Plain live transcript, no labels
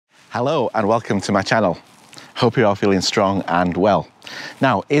Hello and welcome to my channel. Hope you're all feeling strong and well.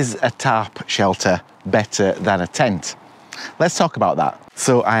 Now, is a tarp shelter better than a tent? Let's talk about that.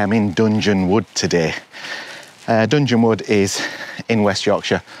 So I am in Dudgeon Wood today. Dudgeon Wood is in West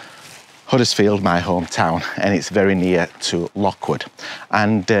Yorkshire, Huddersfield, my hometown, and it's very near to Lockwood.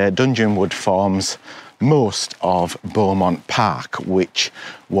 And Dudgeon Wood forms most of Beaumont Park, which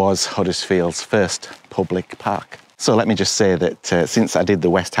was Huddersfield's first public park. So let me just say that since I did the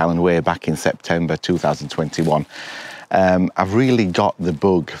West Highland Way back in September 2021, I've really got the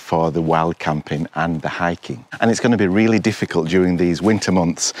bug for the wild camping and the hiking. And it's going to be really difficult during these winter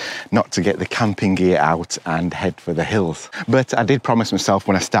months not to get the camping gear out and head for the hills. But I did promise myself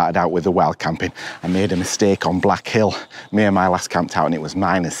when I started out with the wild camping, I made a mistake on Black Hill. Me and my last camped out and it was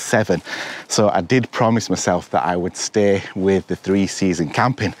 -7. So I did promise myself that I would stay with the 3-season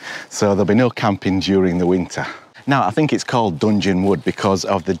camping. So there'll be no camping during the winter. Now, I think it's called Dudgeon Wood because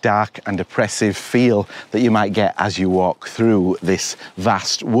of the dark and oppressive feel that you might get as you walk through this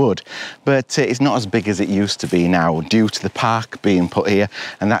vast wood. But it's not as big as it used to be now due to the park being put here,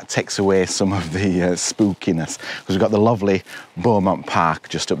 and that takes away some of the spookiness because we've got the lovely Beaumont Park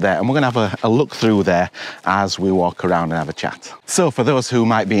just up there, and we're going to have a look through there as we walk around and have a chat. So for those who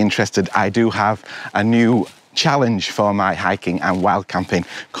might be interested, I do have a new challenge for my hiking and wild camping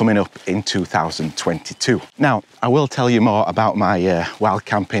coming up in 2022. Now, I will tell you more about my wild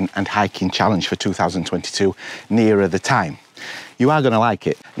camping and hiking challenge for 2022 nearer the time. You are going to like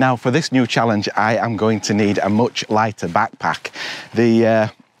it. Now, for this new challenge, I am going to need a much lighter backpack. The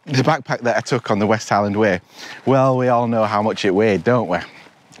backpack that I took on the West Highland Way, well, we all know how much it weighed, don't we?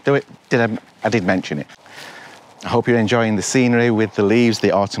 I did mention it. I hope you're enjoying the scenery with the leaves,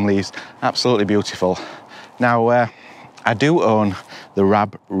 the autumn leaves. Absolutely beautiful. Now, I do own the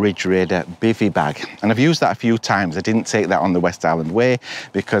Rab Ridge Raider Bivvy bag, and I've used that a few times. I didn't take that on the West Highland Way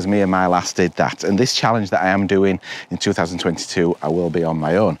because me and my lass did that. And this challenge that I am doing in 2022, I will be on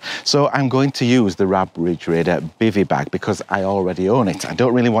my own. So I'm going to use the Rab Ridge Raider Bivvy bag because I already own it. I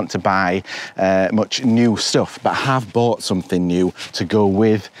don't really want to buy much new stuff, but I have bought something new to go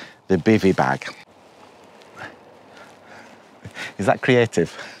with the Bivvy bag. Is that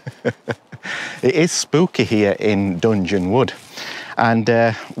creative? It is spooky here in Dudgeon Wood, and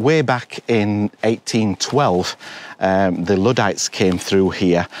way back in 1812 the Luddites came through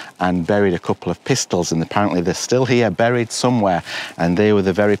here and buried a couple of pistols, and apparently they're still here buried somewhere, and they were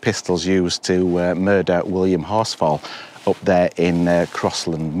the very pistols used to murder William Horsfall up there in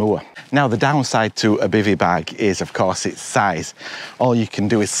Crossland Moor. Now, the downside to a bivvy bag is, of course, its size. All you can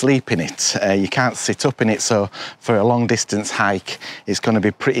do is sleep in it. You can't sit up in it, so for a long distance hike, it's going to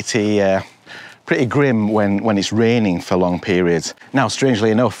be pretty grim when it's raining for long periods. Now,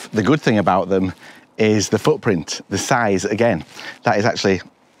 strangely enough, the good thing about them is the footprint, the size. Again, that is actually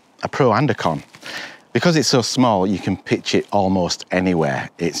a pro and a con. Because it's so small, you can pitch it almost anywhere.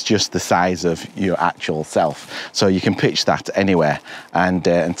 It's just the size of your actual self. So you can pitch that anywhere and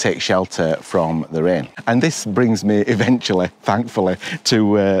take shelter from the rain. And this brings me eventually, thankfully,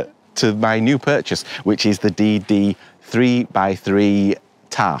 to my new purchase, which is the DD 3x3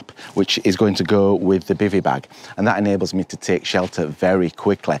 tarp, which is going to go with the bivvy bag, and that enables me to take shelter very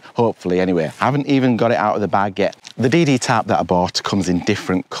quickly, hopefully anyway. I haven't even got it out of the bag yet. The DD tarp that I bought comes in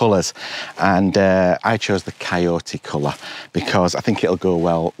different colours, and I chose the coyote colour because I think it'll go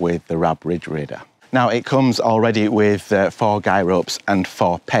well with the Rab Ridge Raider. Now, it comes already with 4 guy ropes and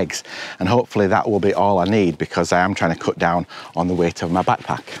 4 pegs, and hopefully that will be all I need because I am trying to cut down on the weight of my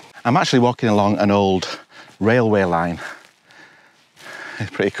backpack. I'm actually walking along an old railway line. It's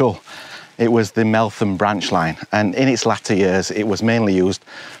pretty cool. It was the Meltham branch line, and in its latter years it was mainly used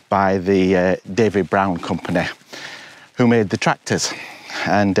by the David Brown company, who made the tractors.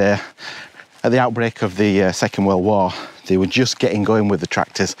 And at the outbreak of the Second World War, they were just getting going with the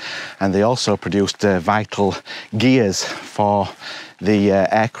tractors, and they also produced vital gears for the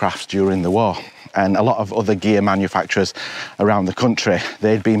aircraft during the war. And a lot of other gear manufacturers around the country,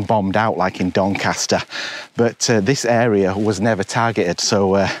 they'd been bombed out, like in Doncaster, but this area was never targeted,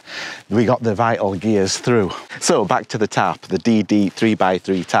 so we got the vital gears through. So back to the tarp, the DD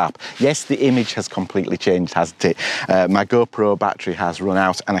 3x3 tarp. Yes, the image has completely changed, hasn't it? My GoPro battery has run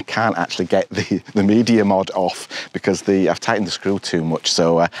out and I can't actually get the media mod off because I've tightened the screw too much,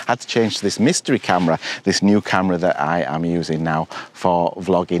 so I had to change to this mystery camera, this new camera that I am using now for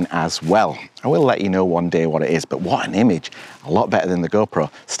vlogging as well. I will let you know one day what it is, but what an image. A lot better than the GoPro.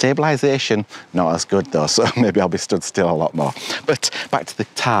 Stabilisation, not as good though, so maybe I'll be stood still a lot more. But back to the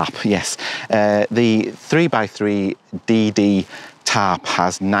tarp, yes. The 3x3 DD tarp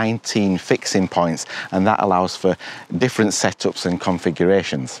has 19 fixing points, and that allows for different setups and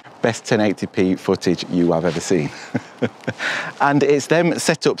configurations. Best 1080p footage you have ever seen. And it's them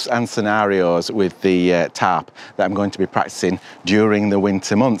setups and scenarios with the tarp that I'm going to be practicing during the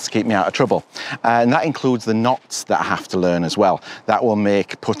winter months to keep me out of trouble. And that includes the knots that I have to learn as well. That will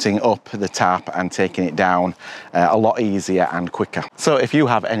make putting up the tarp and taking it down a lot easier and quicker. So if you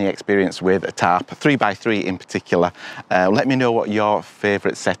have any experience with a tarp, 3x3 in particular, let me know what your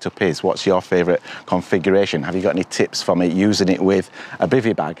favourite setup is. What's your favourite configuration? Have you got any tips for me using it with a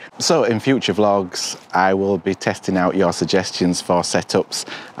bivvy bag? So in future vlogs, I will be testing out your suggestions for setups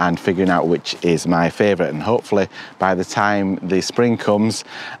and figuring out which is my favourite, and hopefully by the time the spring comes,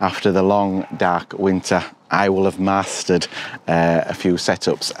 after the long dark winter, I will have mastered a few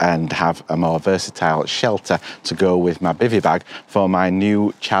setups and have a more versatile shelter to go with my bivvy bag for my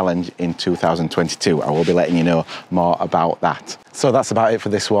new challenge in 2022. I will be letting you know more about that. So that's about it for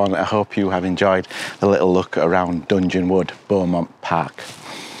this one. I hope you have enjoyed a little look around Park Beaumont Park.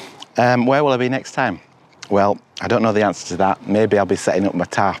 Where will I be next time? Well, I don't know the answer to that. Maybe I'll be setting up my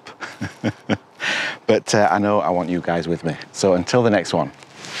tarp. But I know I want you guys with me. So until the next one,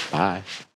 bye.